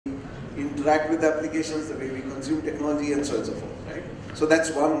interact with applications, the way we consume technology, and so on and so forth, right? So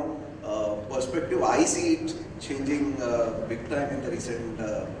that's one perspective. I see it changing big time in the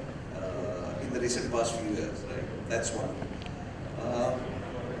recent past few years, right? That's one.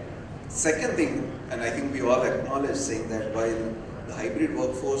 Second thing, and I think we all acknowledge saying that while the hybrid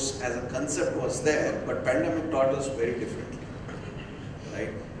workforce as a concept was there, but pandemic taught us very differently, right?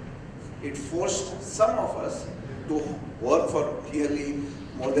 It forced some of us to work for nearly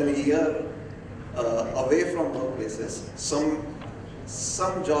more than a year away from workplaces.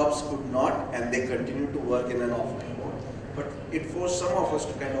 Some jobs could not, and they continue to work in an offline mode. But it forced some of us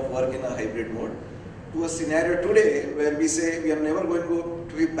to kind of work in a hybrid mode, to a scenario today where we say we are never going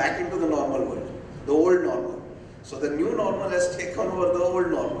to be back into the normal world, the old normal. So the new normal has taken over the old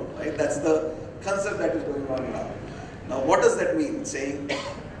normal, right? That's the concept that is going on now. Now what does that mean? Saying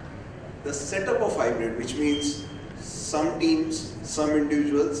the setup of hybrid, which means some teams, some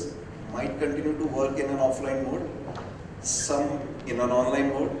individuals might continue to work in an offline mode, some in an online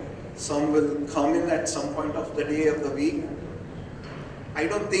mode, some will come in at some point of the day of the week. I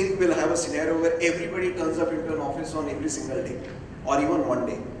don't think we'll have a scenario where everybody turns up into an office on every single day, or even one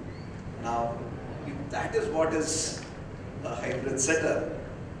day. Now, if that is what is a hybrid setup,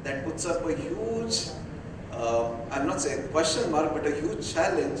 that puts up a huge, I'm not saying question mark, but a huge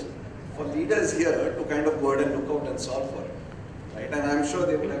challenge for leaders here to kind of go ahead and look out and solve for it, right? And I'm sure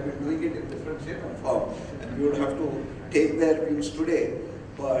they would have been doing it in different shape and form, and we would have to take their views today,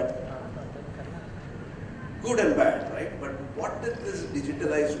 but good and bad, right? But what did this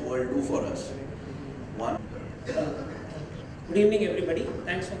digitalized world do for us? One. Good evening, everybody.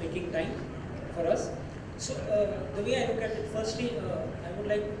 Thanks for making time for us. So, the way I look at it, firstly, I would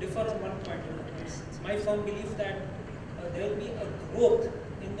like to differ on one point. It's my firm belief that there will be a growth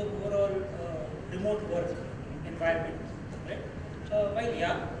in the overall remote work environment, right? While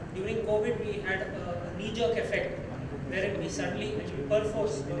yeah, during COVID we had a knee-jerk effect wherein we suddenly,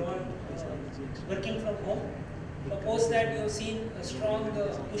 perforce, were all working from home. Post that, you have seen a strong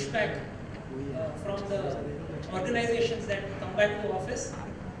pushback from the organizations that come back to office.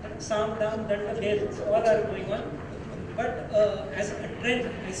 Some down, done again, all are going on. But as a trend,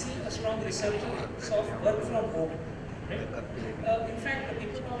 I see a strong resurgence of work from home. Right? In fact,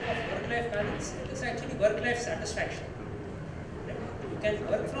 people talk of work-life balance. It is actually work-life satisfaction. Right? You can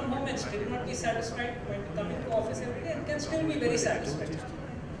work from home and still not be satisfied when coming to office every day, and can still be very satisfied.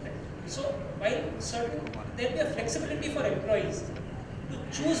 Right? So, while certain, there will be a flexibility for employees to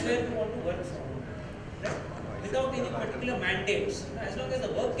choose where you want to work from, right? Without any particular mandates. As long as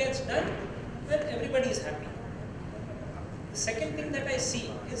the work gets done, well, everybody is happy. The second thing that I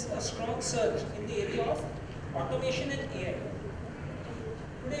see is a strong surge in the area of automation and AI.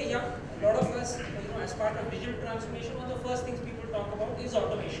 Today, yeah, a lot of us, as part of digital transformation, one of the first things people talk about is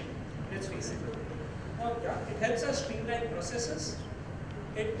automation. Let's face it. Now, yeah, it helps us streamline processes.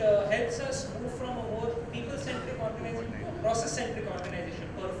 It helps us move from a more people-centric organization to a process-centric organization,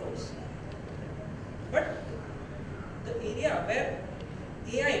 perforce. But the area where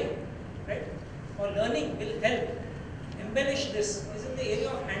AI, right, or learning will help embellish this is in the area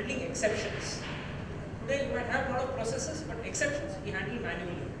of handling exceptions. Today you might have a lot of processes, but exceptions we handle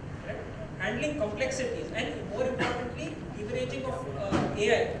manually, right? Handling complexities, and more importantly, leveraging of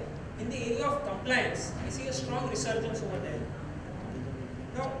AI in the area of compliance. We see a strong resurgence over there.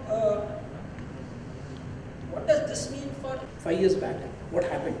 Now, what does this mean for 5 years back? What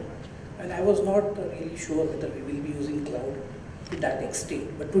happened? And I was not really sure whether we will be using cloud to that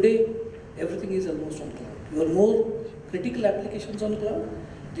extent. But today, everything is almost on cloud. Your more critical applications on cloud,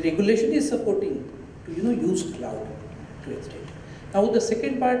 the regulation is supporting to use cloud to extent. Now, the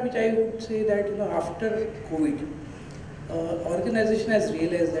second part, which I would say that after COVID, organization has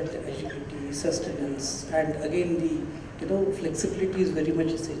realized that the agility, sustenance, and again the flexibility is very much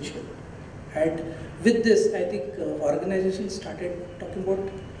essential. And with this, I think organizations started talking about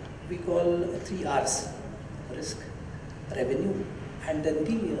we call 3 R's: risk, revenue, and then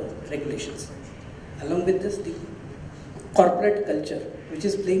the regulations. Along with this, the corporate culture, which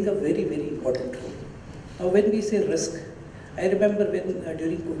is playing a very, very important role. Now, when we say risk, I remember when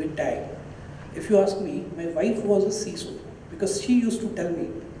during COVID time, if you ask me, my wife was a CISO because she used to tell me,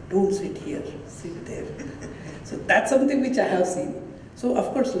 don't sit here, sit there. So that's something which I have seen. So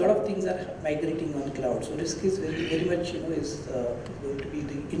of course, a lot of things are migrating on cloud. So risk is very, very much, is going to be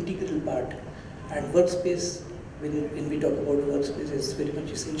the integral part. And workspace, when we talk about workspace, is very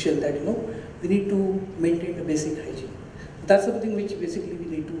much essential that we need to maintain the basic hygiene. That's something which basically we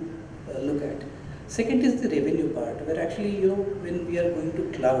need to look at. Second is the revenue part, where actually when we are going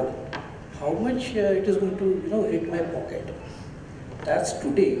to cloud, how much it is going to hit my pocket. that's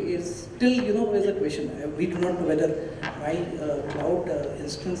today is still, is a question. We do not know whether my cloud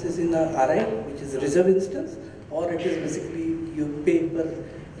instance is in a RI, which is a reserve instance, or it is basically you pay per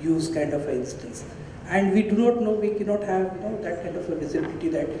use kind of an instance. And we do not know, we cannot have that kind of a visibility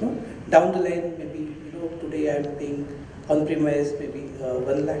that down the line, maybe today I am paying on-premise maybe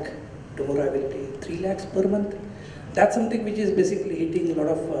 1 lakh, tomorrow I will pay 3 lakhs per month. That's something which is basically hitting a lot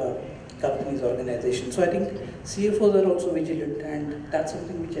of companies, organizations. So I think CFOs are also vigilant, and that's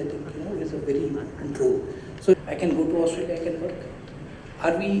something which I think is a very important role. So I can go to Australia, I can work.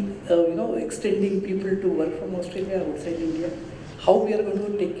 Are we extending people to work from Australia outside India? How we are going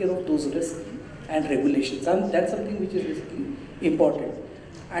to take care of those risks and regulations, and that's something which is basically important.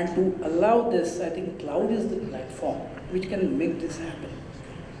 And to allow this, I think cloud is the platform which can make this happen.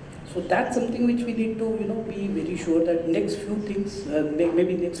 So that's something which we need to be very sure that next few things,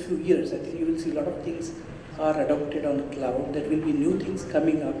 maybe next few years, I think you will see a lot of things are adopted on the cloud. There will be new things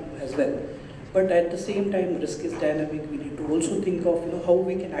coming up as well. But at the same time, risk is dynamic. We need to also think of how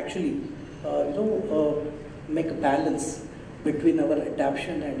we can actually make a balance between our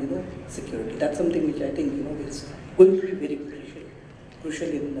adoption and security. That's something which I think is going to be very crucial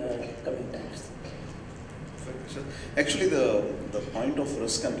in coming times. Actually, the point of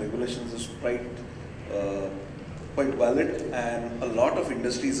risk and regulations is quite valid, and a lot of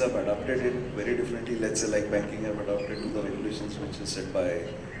industries have adopted it very differently. Let's say like banking have adopted to the regulations which is set by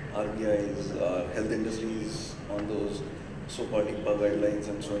RBI's, health industries on those so-called HIPAA guidelines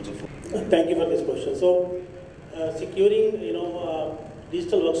and so on and so forth. Thank you for this question. So, securing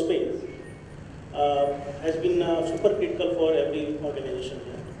digital workspace has been super critical for every organization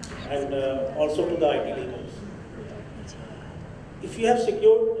here, and also to the IT leaders. If you have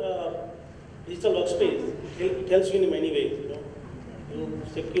secured digital workspace, it helps you in many ways. You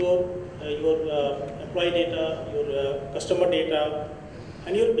secure your employee data, your customer data,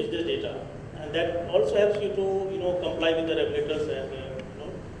 and your business data, and that also helps you to comply with the regulators and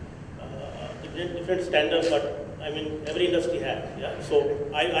different standards. But I mean, every industry has. Yeah. So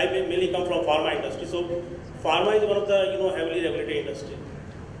I mainly come from pharma industry. So pharma is one of the heavily regulated industry.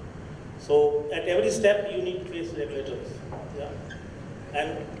 So at every step you need to face regulators. Yeah.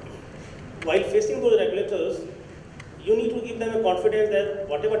 And while facing those regulators, you need to give them a confidence that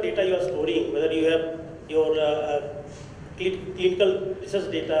whatever data you are storing, whether you have your clinical research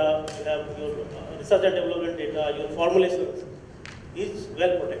data, you have your research and development data, your formulations, is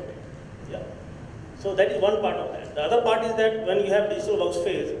well protected. Yeah. So that is one part of that. The other part is that when you have digital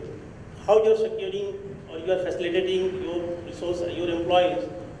workspace, how you are securing or you are facilitating your resource, your employees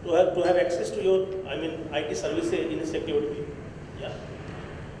to have access to your IT services in a secure way. Yeah.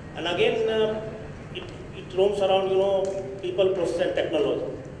 And again, it roams around people, process, and technology.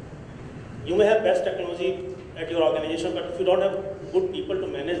 You may have best technology at your organization, but if you don't have good people to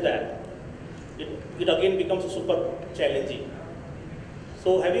manage that, it again becomes super challenging.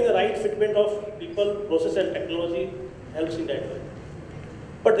 So having a right fitment of people, process, and technology helps in that way.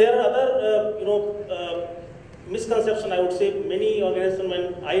 But there are other, misconceptions. I would say many organizations,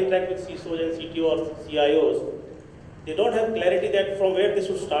 when I interact with CISOs and CTO or CIOs, they don't have clarity that from where they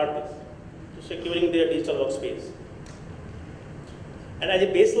should start this, to securing their digital workspace. And as a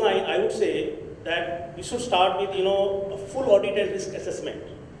baseline, I would say that we should start with a full audit and risk assessment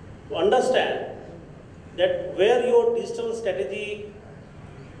to understand that where your digital strategy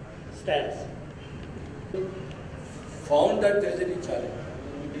stands. Found that there is any challenge.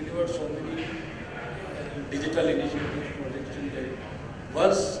 We delivered so many digital initiatives, projects in there.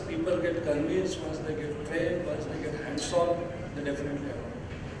 Once people get convinced, once they get trained, once they get hands-on, they definitely have.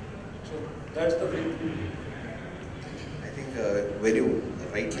 So that's the way. I think very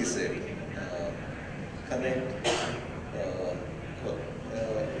rightly said. Connect,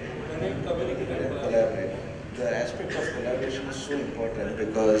 communicate, and collaborate. The aspect of collaboration is so important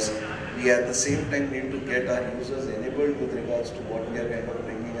because we at the same time need to get our users enabled with regards to what we are kind of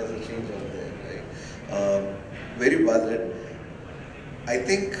bringing as a change out there, right? Very valid. I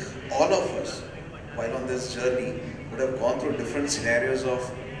think all of us, while on this journey, would have gone through different scenarios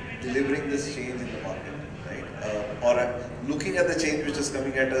of delivering this change in the market, right? Or looking at the change which is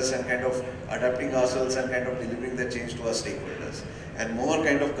coming at us and kind of adapting ourselves and kind of delivering the change to our stakeholders. And Mohar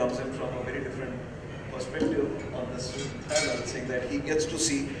kind of comes in from a very different perspective on this panel, saying that he gets to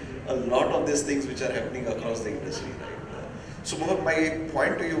see a lot of these things which are happening across the industry, right? So Mohar, my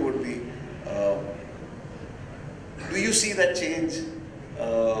point to you would be, do you see that change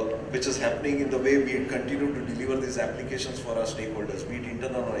which is happening in the way we continue to deliver these applications for our stakeholders, be it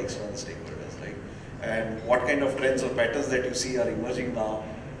internal or external stakeholders, right? And what kind of trends or patterns that you see are emerging now,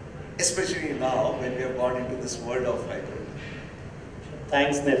 especially now when we have gone into this world of hybrid?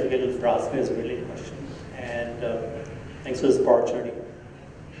 Thanks, Nikhil, for asking this brilliant question, and thanks for this opportunity.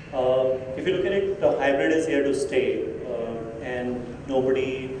 If you look at it, the hybrid is here to stay, and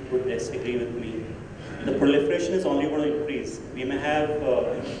nobody would disagree with me. The proliferation is only going to increase. We may have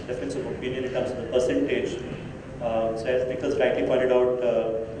difference of opinion in terms of the percentage. So as Nikhil rightly pointed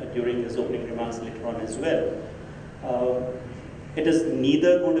out during his opening remarks later on as well, it is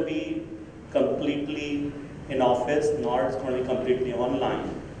neither going to be completely in office, nor it's going to be completely online.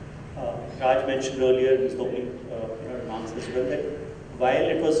 Raj mentioned earlier in his opening remarks as well that while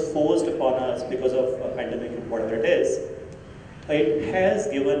it was forced upon us because of a pandemic and whatever it is, it has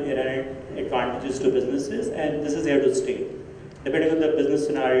given inherent advantages to businesses, and this is here to stay. Depending on the business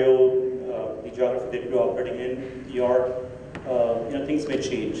scenario, the geography that you're operating in, your things may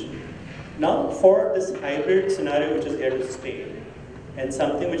change. Now, for this hybrid scenario which is here to stay, and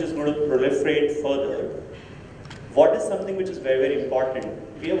something which is going to proliferate further, what is something which is very, very important?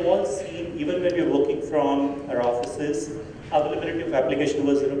 We have all seen, even when we are working from our offices, availability of application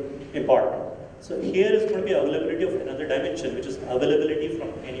was important. So here is going to be availability of another dimension, which is availability from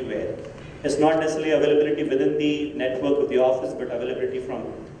anywhere. It's not necessarily availability within the network of the office, but availability from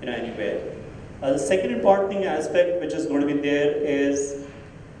anywhere. The second important aspect which is going to be there is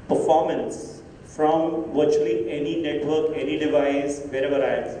performance from virtually any network, any device, wherever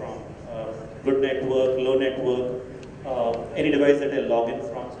I am from. Good network, low network, any device that I log in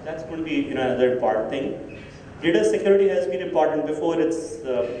from. So that's going to be another important thing. Data security has been important before. It's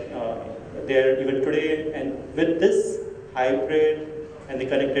there even today, and with this hybrid and the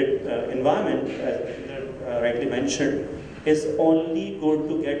connected environment, as rightly mentioned, is only going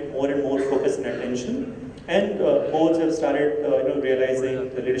to get more and more focus and attention. And boards have started realizing,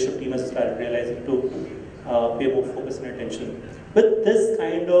 the leadership team has started realizing to pay more focus and attention. With this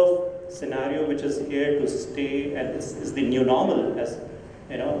kind of scenario which is here to stay, and this is the new normal as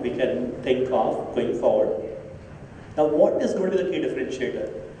we can think of going forward. Now, what is going to be the key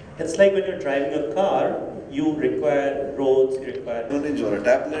differentiator? It's like when you're driving a car, you require roads, you require or a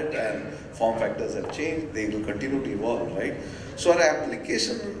tablet, and form factors have changed. They will continue to evolve, right? So our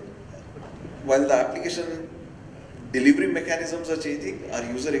application, while the application delivery mechanisms are changing, our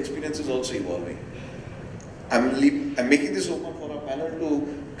user experience is also evolving. I'm making this open for our panel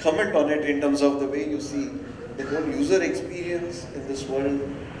to comment on it in terms of the way you see the whole user experience in this world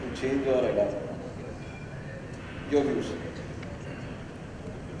to change or adapt. Your views.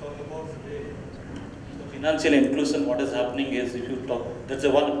 Talk about the financial inclusion. What is happening is, if you talk, that's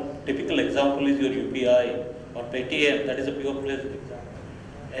the one typical example is your UPI or Paytm. That is a pure play example.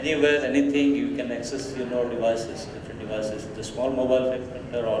 Anywhere, anything, you can access devices, different devices. The small mobile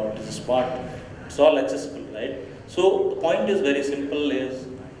center or it is smart. It's all accessible, right? So the point is very simple. Is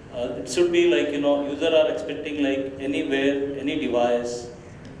it should be like user are expecting like anywhere, any device,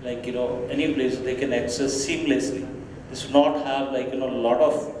 like any place they can access seamlessly. This should not have like a lot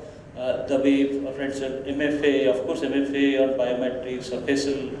of the way friends said MFA, of course MFA or biometrics or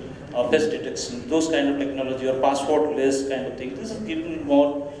facial face detection, those kind of technology or password-less kind of thing. This is giving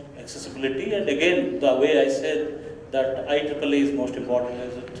more accessibility. And again, the way I said that IEEE is most important,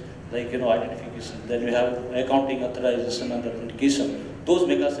 is it like identification. Then we have accounting, authorization, and authentication. Those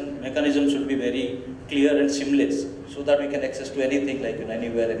mechanisms should be very clear and seamless, so that we can access to anything like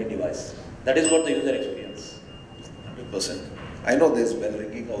anywhere, any device. That is what the user experience. 100%. I know there's bell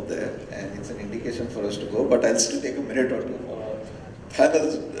ringing out there, and it's an indication for us to go, but I'll still take a minute or two for our panel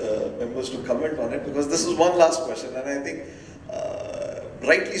members to comment on it, because this is one last question, and I think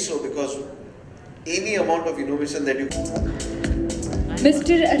rightly so, because any amount of innovation that you...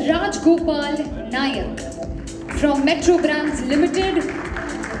 Mr. Rajgopal Nayak from Metro Brands Limited.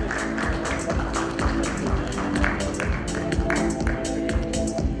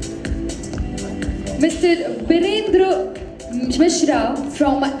 Mr. Birendra Mishra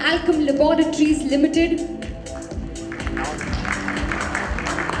from Alkem Laboratories Limited.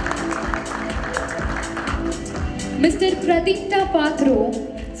 Mr. Pradipta Patro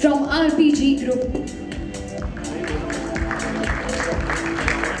from RPG Group.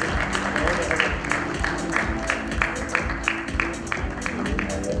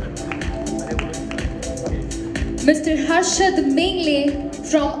 Mr. Harshad Mengle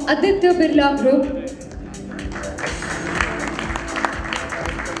from Aditya Birla Group.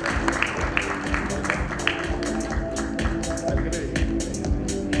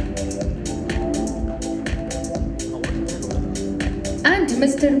 And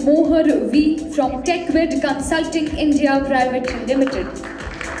Mr. Mohar V from TECHVED Consulting India Private Limited.